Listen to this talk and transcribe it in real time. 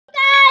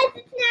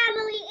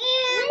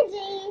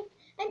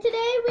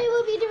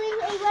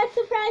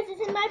surprises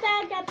in my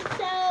bag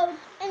episode.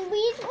 And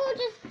we will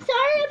just...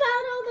 Sorry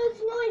about all those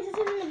noises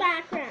in the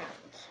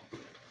background.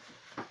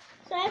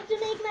 So I have to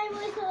make my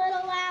voice a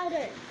little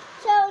louder.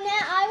 So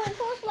now I went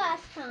first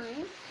last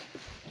time.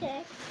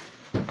 Okay.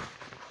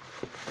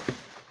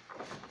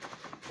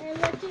 And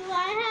what do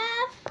I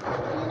have?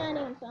 You're not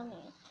even filming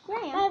it.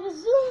 Graham. I have a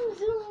zoom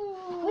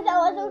zoom. With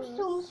all those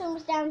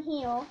zooms down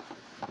here.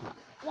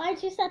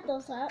 Why'd you set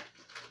those up?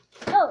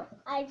 Oh,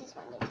 I just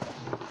wanted to.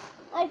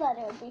 I thought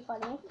it would be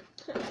funny.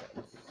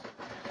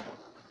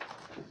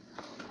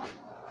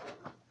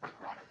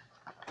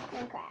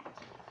 Minecraft.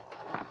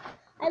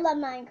 I love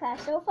Minecraft.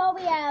 So far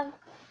we have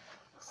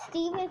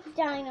Steve with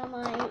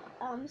Dynamite,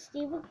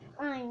 Steve with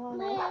Iron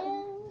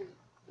Man,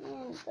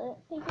 and the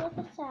pig with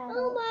the saddle.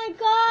 Oh my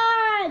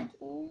god!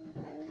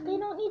 They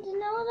don't need to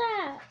know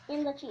that.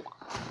 And the cheetah.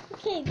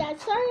 Okay,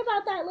 guys, sorry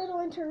about that little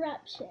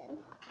interruption.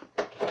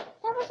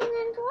 That was an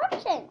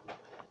interruption.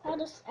 I'll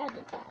just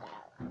edit that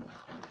out.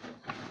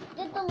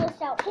 Get the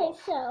list out. Okay,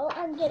 so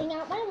I'm getting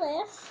out my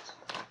list.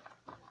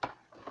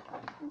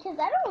 Because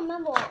I don't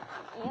remember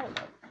Ariel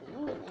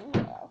being in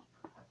there.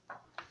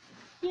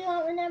 You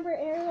don't remember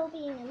Ariel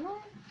being in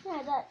there?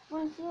 Yeah, that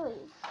one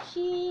series.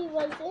 She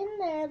was in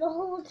there the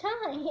whole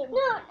time.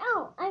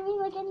 No, I mean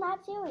like in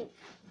that series.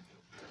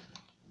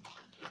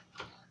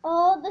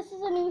 Oh, this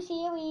is a new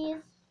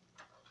series.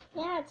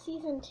 Yeah, it's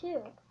season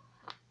 2.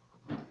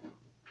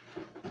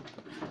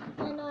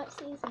 And not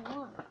season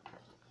 1.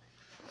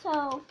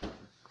 So,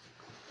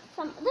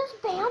 there's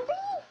Bambi?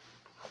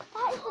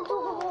 That is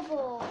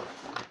adorable.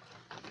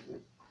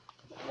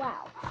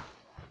 Wow.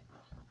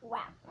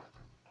 Wow.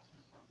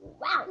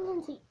 Wow.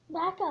 Lindsay,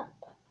 back up.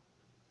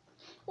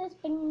 There's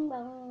Bing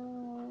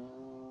Bong.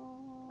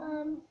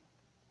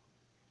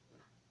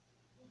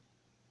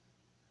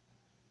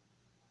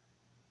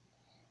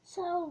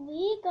 So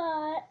we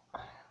got...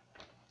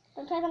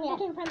 Don't try them yet.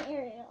 Looking from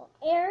Ariel.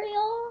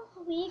 Ariel,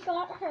 we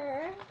got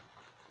her.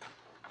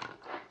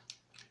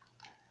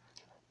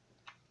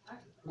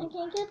 I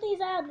can't get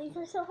these out. These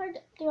are so hard to...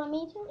 Do you want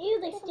me to? Ew,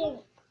 they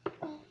stink.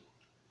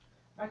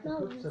 I can No,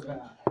 poop so easy.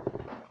 bad.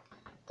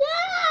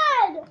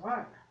 Dad!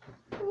 What?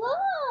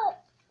 Look!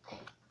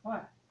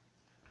 What?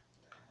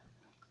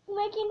 I'm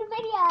making the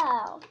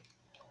video.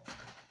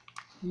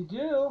 You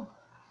do?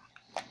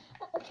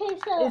 Okay,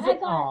 so Is I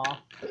it? got...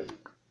 Aw.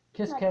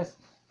 Kiss, kiss.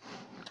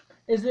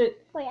 Is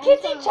it? Wait,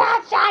 Kissy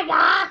Chat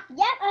Shaya!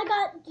 Yep, I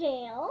got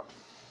Dale.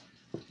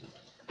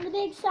 The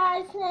big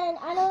size, and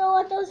I don't know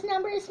what those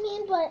numbers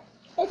mean, but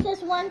it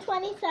says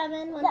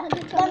 127,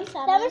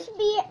 127.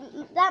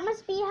 That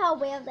must be how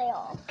rare they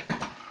are.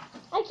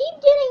 I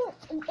keep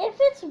getting, if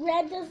it's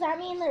red, does that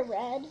mean they're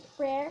red?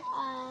 Rare?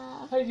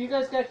 Hey, do you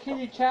guys got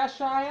Kitty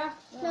Chashire?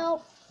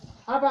 Nope.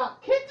 How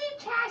about Kitty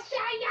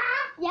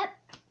Chashire? Yep.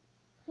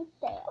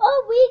 There.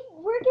 Oh,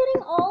 we're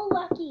getting all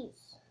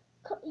luckies.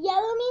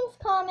 Yellow means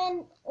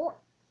common.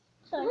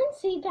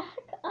 Lindsay, back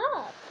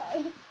up.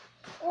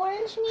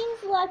 Orange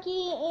means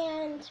lucky,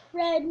 and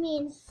red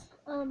means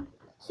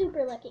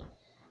super lucky.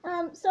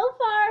 So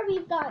far,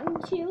 we've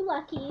gotten 2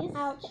 luckies.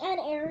 Ouch. And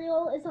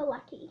Ariel is a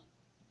lucky.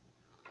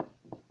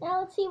 Now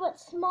let's see what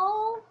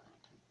small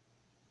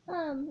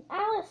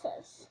Alice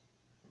is.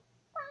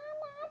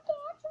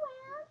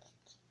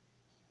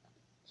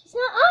 She's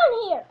not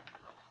on here.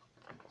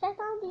 Check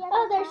on the other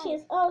Oh, there side. she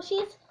is. Oh,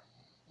 she's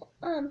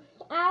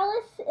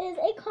Alice is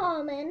a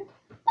common.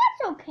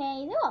 That's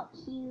okay. They're all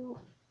cute.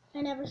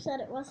 I never said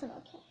it wasn't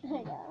okay.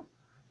 I know.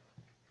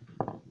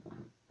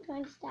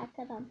 Try to stack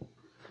them.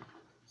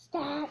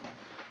 Stack.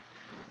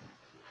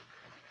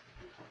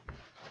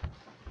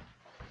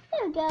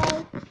 There we go.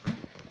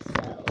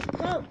 So,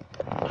 oh,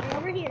 we're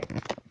over here.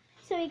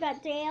 So we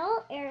got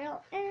Dale,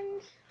 Ariel,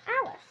 and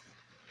Alice.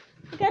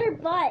 We got her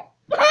butt.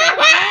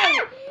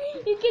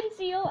 You can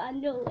see her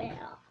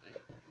underwear.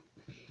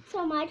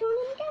 So my turn,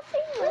 I'm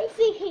guessing.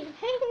 Lindsay,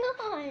 hang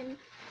on.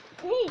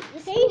 Hey,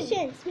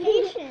 patience,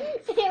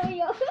 patience. There we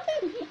go.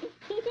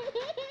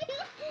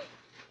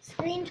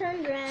 Screen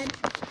turned red.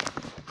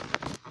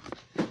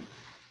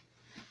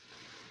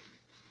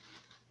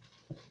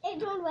 It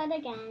turned red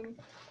again.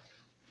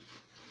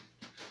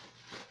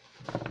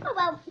 Oh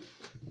well.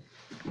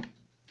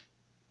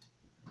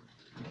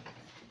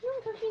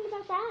 I'm talking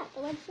about that. So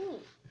let's see.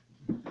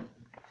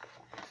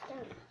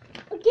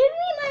 Give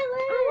me my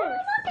list. I want to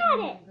look at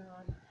it.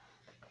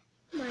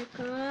 Oh my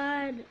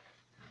god.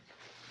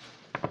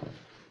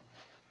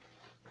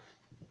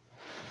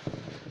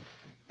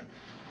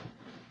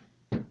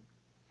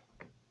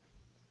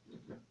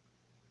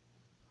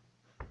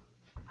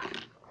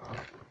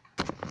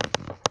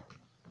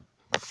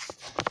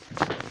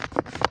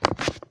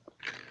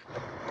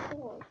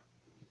 Oh,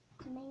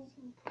 it's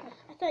amazing.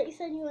 I thought you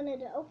said you wanted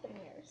to open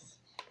yours.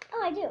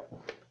 Oh, I do.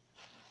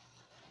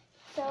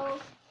 So,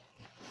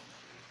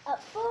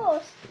 at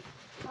first,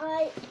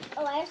 I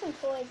have some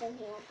toys in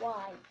here.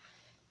 Why?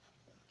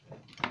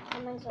 I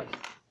might as well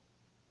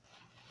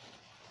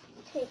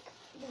take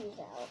these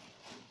out.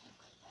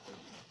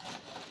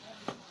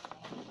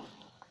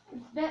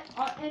 Is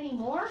that any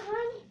more,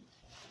 hon?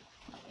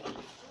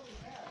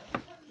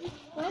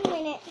 1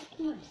 minute.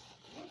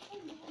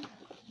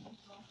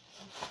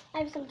 I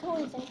have some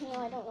toys in here.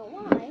 I don't know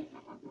why.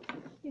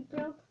 You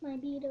broke my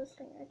Beatles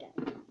thing again.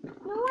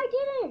 No, I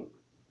didn't.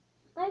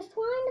 I was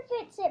trying to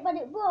fix it, but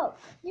it broke.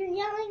 You're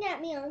yelling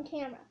at me on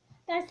camera.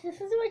 Guys,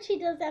 this is what she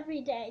does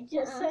every day,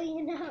 just so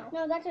you know.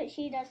 No, that's what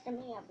she does to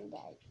me every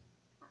day.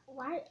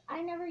 Why?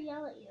 I never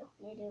yell at you.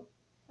 You do.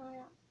 Oh,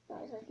 yeah.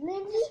 I was like,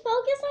 Lindsay, Just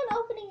focus on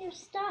opening your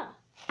stuff.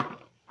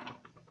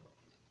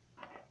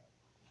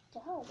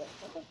 dog,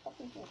 what the fuck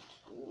is that?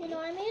 You know,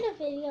 I made a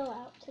video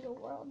out to the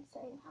world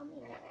saying how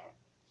mean I am.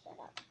 Shut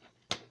up.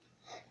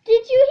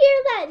 Did you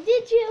hear that?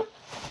 Did you?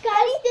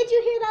 Guys, did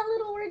you hear that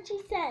little word she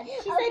said?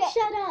 She said,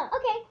 shut up.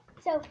 Okay,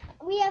 so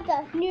we have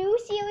the new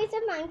series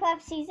of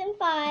Minecraft Season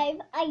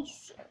 5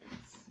 Ice Series.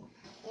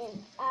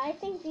 And I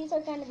think these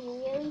are going to be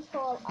really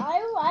cool. I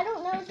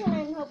don't know which one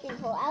I'm hoping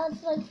for.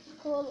 Alex looks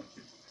cool.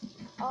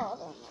 All of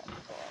them look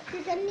cool.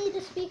 You're going to need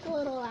to speak a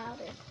little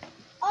louder.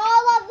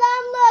 All of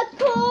them look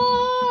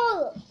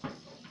cool!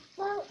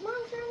 Well,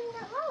 Mom's running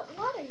out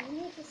water.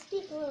 You need to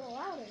speak a little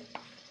louder.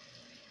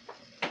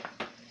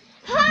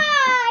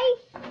 Hi!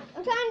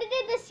 I'm trying to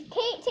do this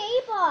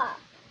tape off.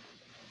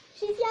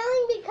 She's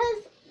yelling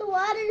because the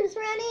water is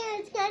running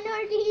and it's kind of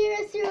hard to hear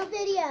us through a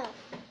video.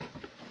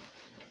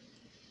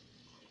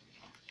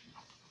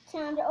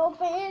 Time to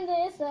open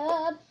this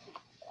up.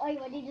 Are you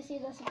ready to see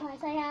the surprise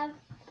I have?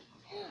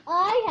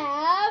 I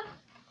have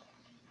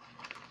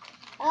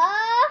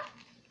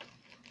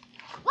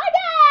my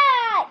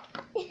bag!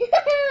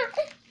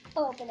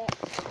 I'll open it.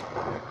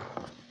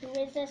 Who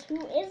is this?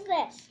 Who is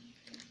this?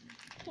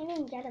 Can't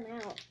even get him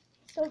out.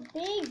 So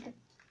big.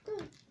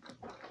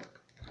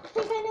 I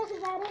think I know who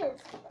that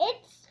is.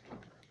 It's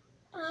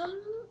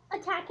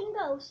Attacking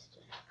Ghost.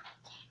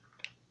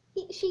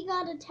 She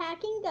got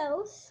Attacking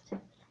Ghost.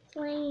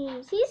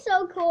 Flames. He's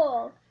so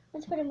cool.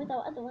 Let's put him with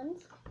our other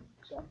ones.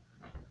 Sure.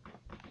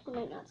 He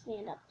might not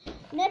stand up.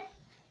 Next,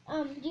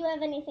 do you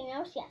have anything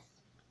else? Yes.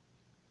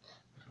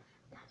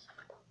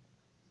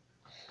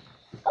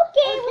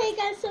 Okay,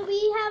 guys, so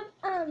we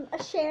have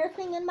a share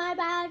thing in my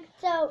bag,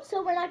 so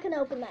we're not gonna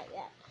open that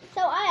yet.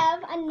 So I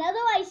have another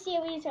Ice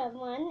Series of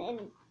one,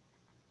 and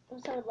I'm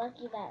so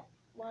lucky that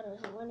water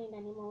isn't running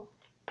anymore.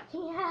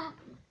 Yeah.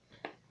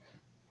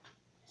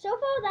 So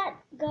far, that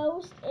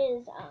Ghost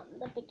is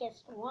the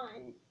biggest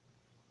one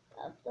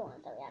of the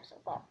ones that we have so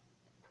far.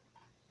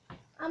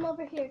 I'm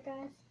over here,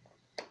 guys.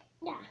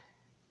 Yeah.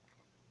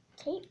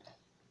 Tape.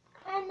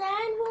 And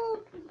then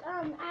we'll,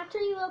 after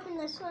you open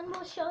this one,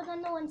 we'll show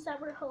them the ones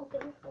that we're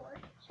hoping for.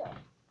 Sure.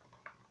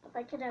 If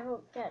I could ever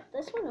get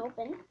this one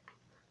open.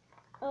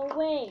 Oh,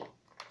 wait.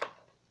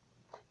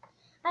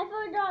 I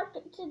forgot to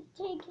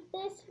take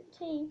this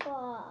tape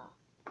off.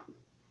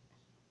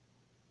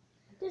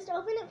 Just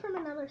open it from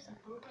another side.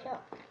 Sure.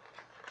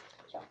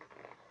 Sure.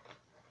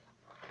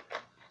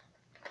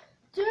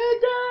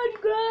 Didn't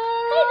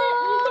Hey,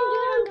 you can do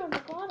it on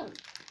the bottom.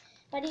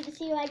 Ready to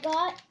see what I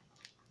got?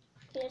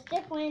 Here's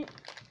different.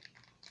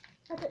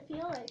 What's it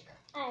feel like?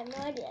 I have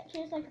no idea. It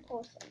feels like a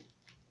porcelain.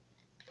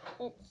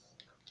 It's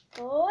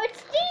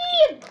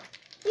Steve!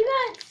 You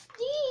got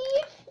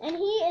Steve! And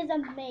he is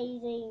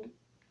amazing.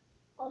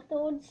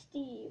 Authored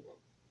Steve.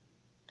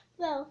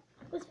 Well,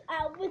 with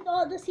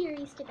all the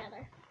series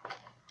together.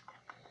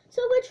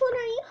 So which one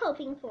are you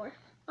hoping for?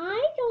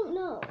 I don't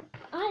know.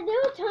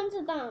 There were tons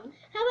of them.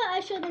 How about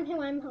I show them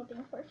who I'm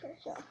hoping for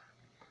first? Sure.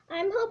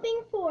 I'm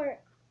hoping for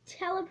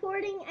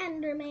Teleporting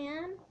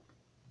Enderman.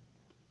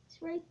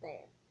 It's right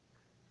there.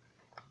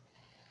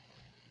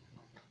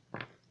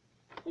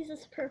 He's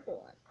this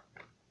purple one.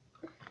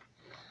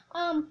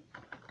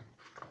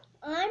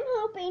 I'm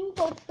hoping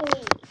for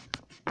 3.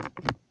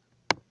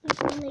 You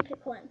can only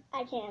pick one.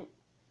 I can't.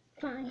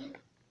 Fine.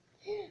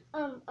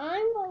 I'm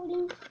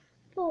voting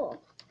for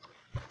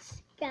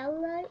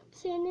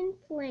Skeleton and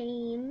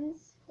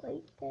Flames.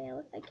 Right there,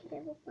 if I could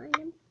ever find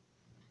him.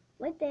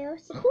 Right there.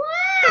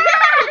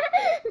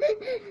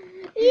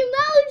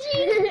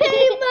 Emojis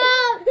came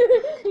up!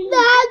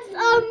 That's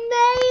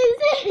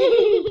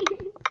amazing!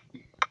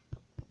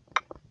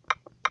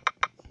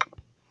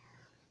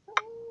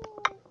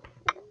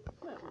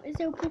 Is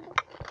there poop?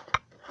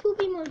 Poop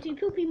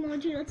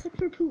emoji, let's look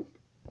for poop.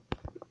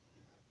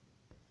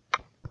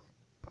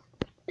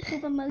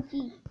 Poop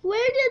emoji.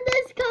 Where did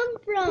this come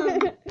from?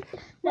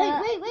 Wait.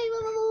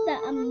 The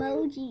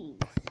emojis.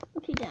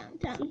 Okay, down.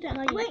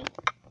 No, Wait.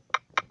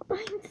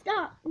 Fine,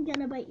 stop. I'm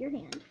gonna bite your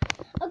hand.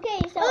 Okay,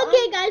 so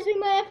Okay, guys, we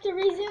might have to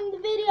resume the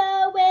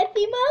video with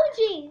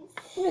emojis.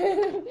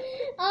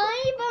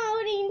 I'm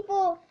voting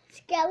for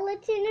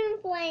Skeleton and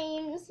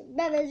Flames,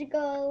 Beva's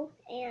Girl,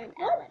 and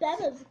What? Alex.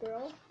 Beva's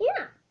girl.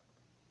 Yeah.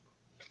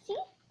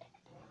 See?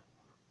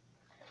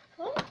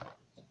 What?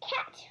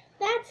 Cat.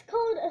 That's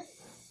called a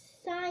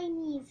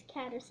Siamese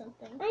cat or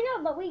something. I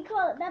know, but we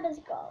call it Beva's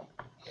Girl.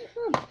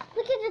 Look at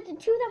it, the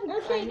two that we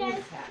Okay,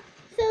 guys.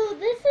 So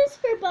this is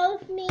for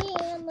both me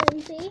and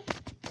Lindsay.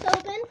 It's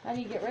open. How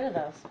do you get rid of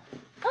those?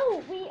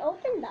 Oh, we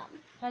opened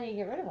them. How do you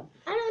get rid of them?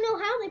 I don't know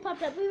how they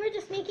popped up. We were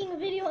just making a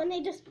video and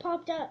they just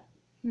popped up.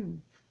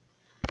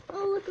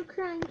 Oh, look, a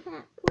crying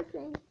cat. Poor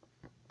thing.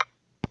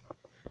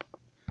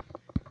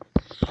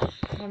 What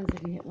happens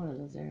if you hit one of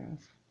those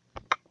arrows?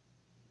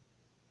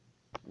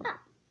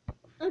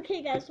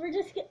 Okay, guys, I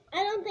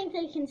don't think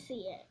they can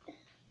see it.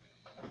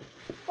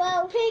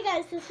 Well, okay,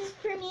 guys, this is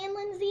for me and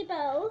Lindsay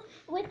both.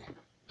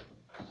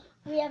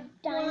 We have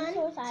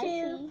dinosaurs. I 2,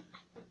 see.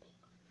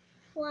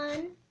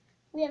 1.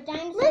 We have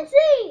dinosaurs.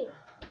 Lindsay!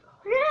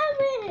 Grab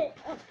it!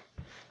 Oh.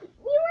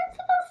 You weren't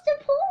supposed to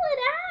pull it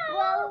out!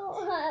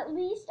 Well, at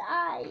least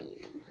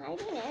I'm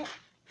hiding it.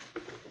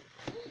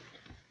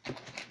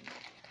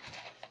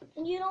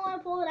 And you don't want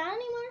to pull it out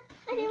anymore?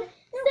 I do.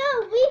 So,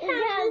 we And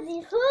have we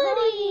this have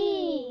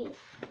hoodie!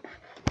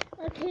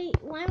 Okay,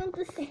 why won't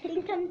this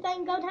stinking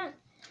thing go down?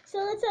 So,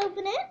 let's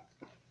open it.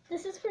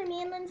 This is for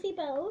me and Lindsay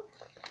both.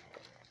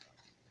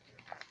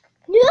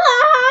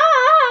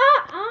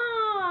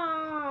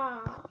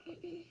 Ah!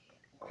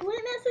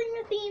 Quit messing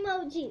with the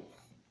emojis.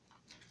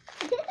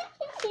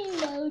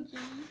 Emoji.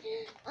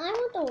 I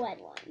want the red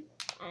one.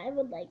 I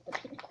would like the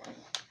pink one.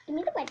 Give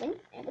me the red one.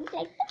 I would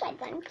like the red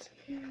one.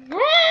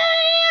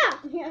 Ah!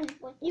 Yeah,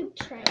 You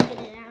try and get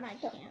it out. I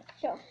can't.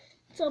 sure.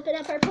 Let's open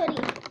up our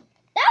hoodie. That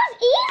was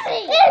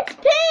easy. It's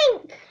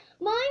pink!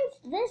 Mine's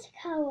this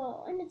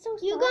color, and it's so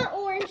You soft. got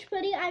orange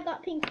hoodie. I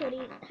got pink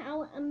hoodie.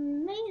 How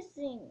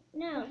amazing!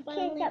 Now, I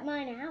can't get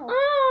mine out.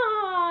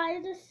 Ah! I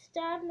just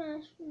stabbed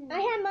my. I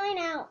had mine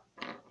out.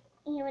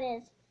 Here it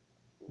is.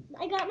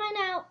 I got mine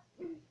out.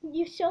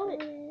 You show it.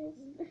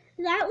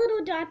 That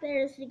little dot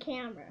there is the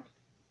camera.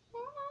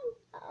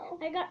 Oh.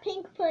 I got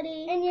pink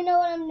hoodie. And you know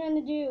what I'm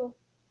gonna do?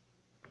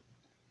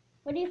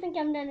 What do you think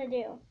I'm gonna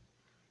do?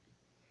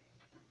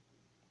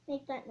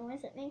 Make that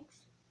noise it makes.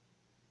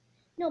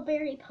 No,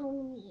 berry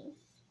ponies.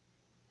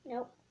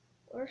 Nope.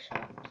 Or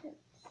shopkins.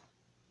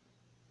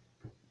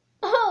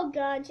 Oh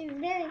god, she's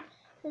very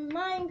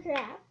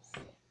Minecraft.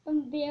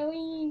 I'm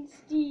burying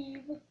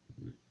Steve.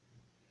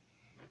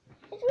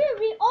 It's weird,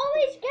 we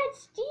always get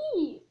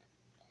Steve.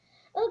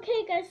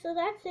 Okay guys, so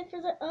that's it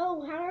for the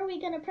how are we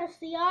gonna press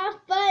the off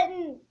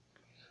button?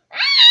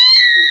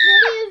 This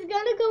video is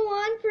gonna go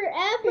on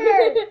forever.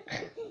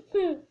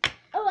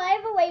 Oh, I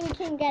have a way we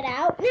can get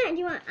out. Nah, do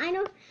you want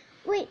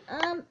wait,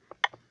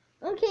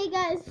 okay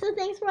guys, so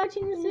thanks for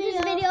watching this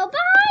video.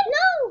 Bye!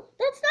 No,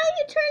 that's not how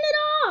you turn it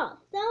off.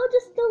 That'll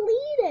just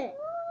delete it.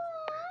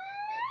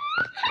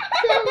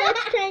 So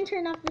let's try and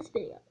turn off this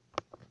video.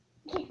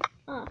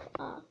 Off.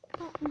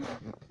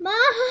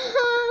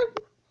 Mom!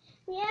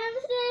 We have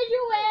a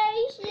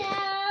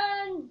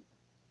situation.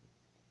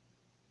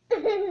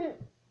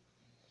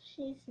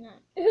 She's not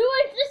Who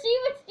wants to see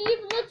what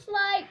Steve looks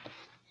like?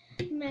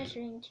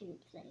 measuring tube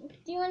thing.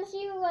 Do you want to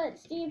see what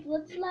Steve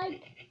looks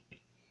like?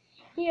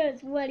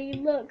 Here's what he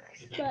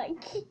looks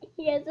like.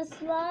 He has a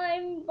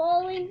slime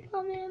falling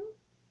from him.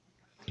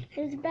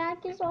 His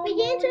back is all We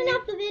can't turn moldy.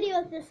 off the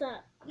video with this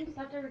up. You just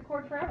have to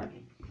record forever.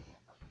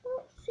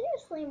 Oh,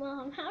 seriously,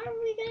 Mom, how are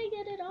we gonna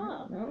get it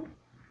off? No?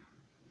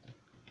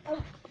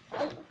 Oh,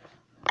 I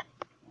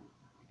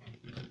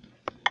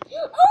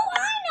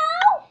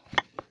know!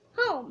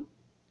 Home.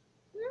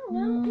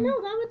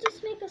 No, that would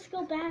just make us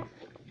go back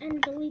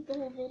and delete the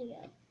whole video.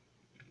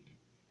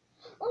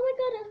 Oh my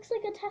god, it looks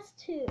like a test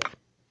tube.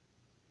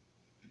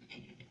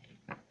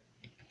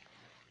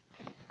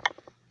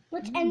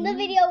 Let's end the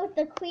video with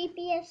the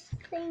creepiest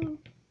thing.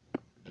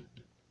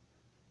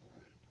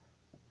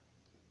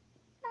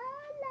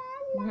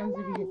 What happens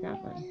if you hit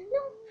that button?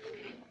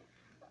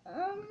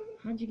 No.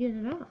 How'd you get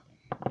it off?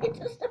 It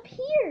just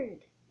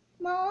appeared.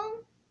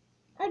 Mom,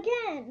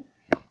 again.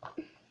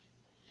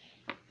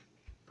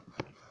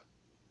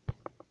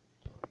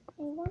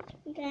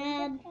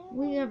 Dad.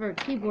 We have our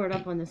keyboard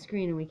up on the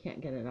screen and we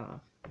can't get it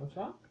off. What's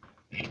wrong?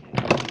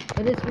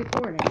 But it's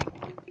recording.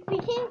 We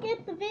can't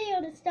get the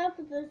video to stop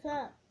this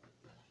up.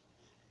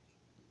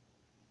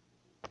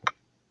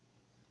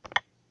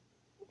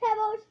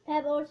 Pebbles,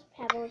 pebbles,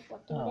 pebbles,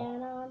 walking Oh.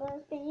 down on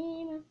the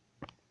stream.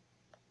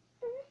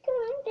 I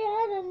couldn't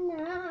get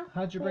enough.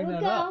 How'd you Here bring we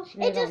that go. up?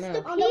 I It don't just know.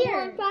 On the one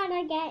appeared. trying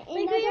to get in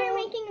Like the we were door.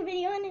 making a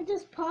video and it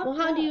just popped Well,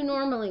 how up. do you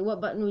normally,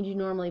 what button would you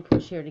normally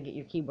push here to get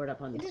your keyboard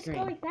up on the Just screen?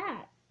 go like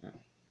that.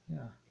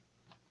 Yeah.